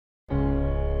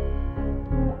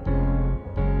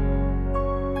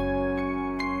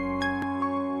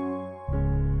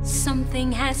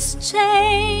Something has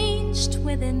changed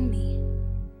within me.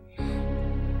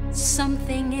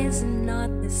 Something is not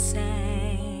the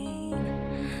same.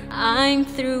 I'm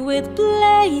through with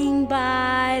playing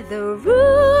by the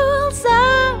rules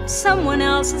of someone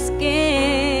else's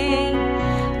game.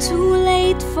 Too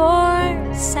late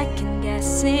for second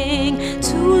guessing,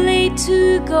 too late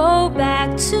to go back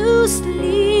to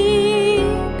sleep.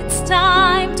 It's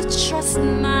time to trust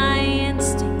my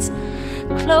instincts,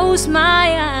 close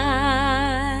my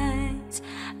eyes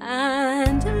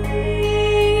and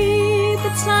leave.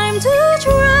 It's time to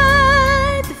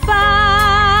try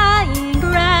defying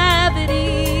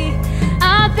gravity.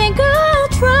 I think I'll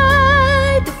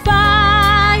try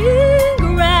defying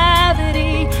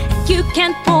gravity. You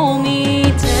can't pull me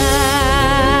down.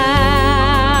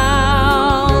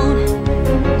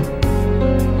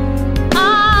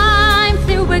 I'm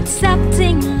through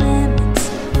accepting limits,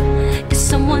 'cause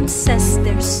someone says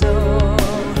they're so.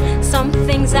 Some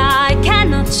things I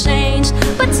cannot change,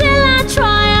 but till I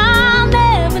try I'll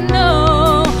never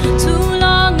know. Too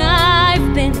long I've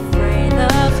been afraid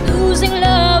of losing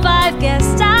love. I've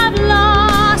guessed I've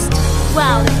lost.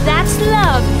 Well, if that's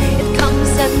love, it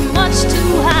comes at much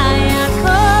too high a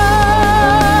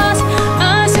cost.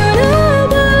 I should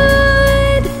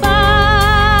avoid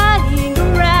defying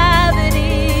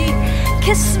gravity.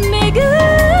 Kiss me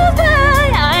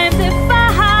goodbye, I'm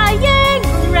defying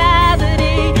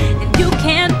gravity, and you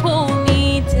can't pull me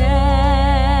down.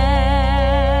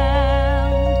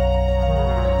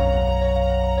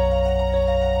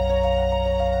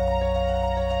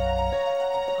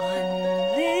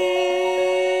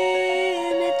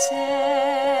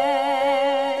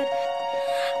 Unlimited.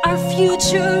 Our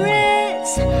future is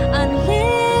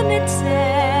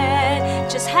unlimited.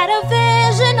 Just had a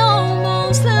vision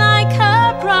almost like a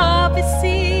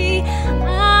prophecy.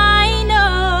 I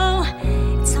know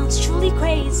it sounds truly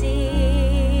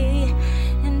crazy,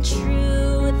 and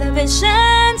true, the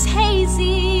vision's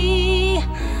hazy,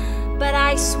 but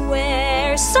I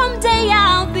swear someday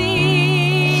I'll be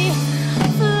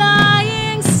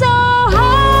flying so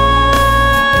high.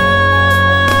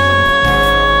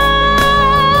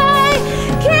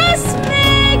 Kiss me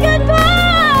goodbye.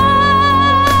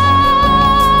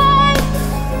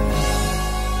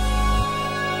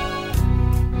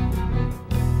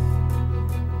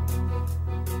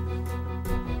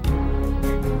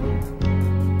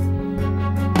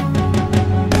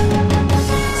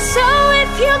 So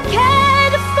if you care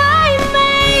to find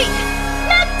me,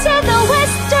 not to the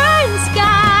western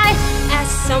sky, as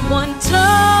someone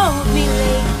told me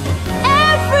lately,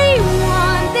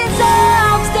 everyone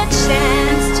deserves the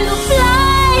chance to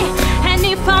fly. And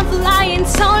if I'm flying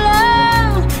solo,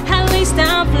 at least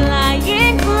I'm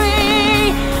flying free.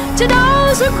 To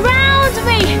those who ground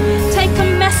me, take a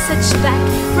message back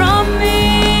from me.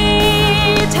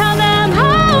 Tell them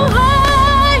how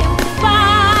high I'm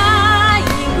defying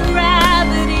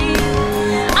gravity.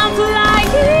 I'm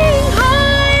flying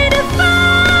high,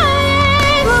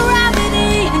 defying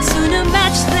gravity, and soon to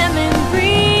match them in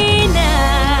renown.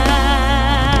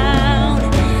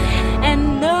 And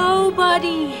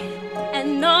nobody and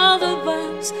all of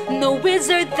us, no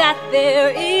wizard that there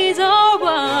is or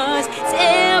was, is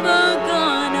ever gonna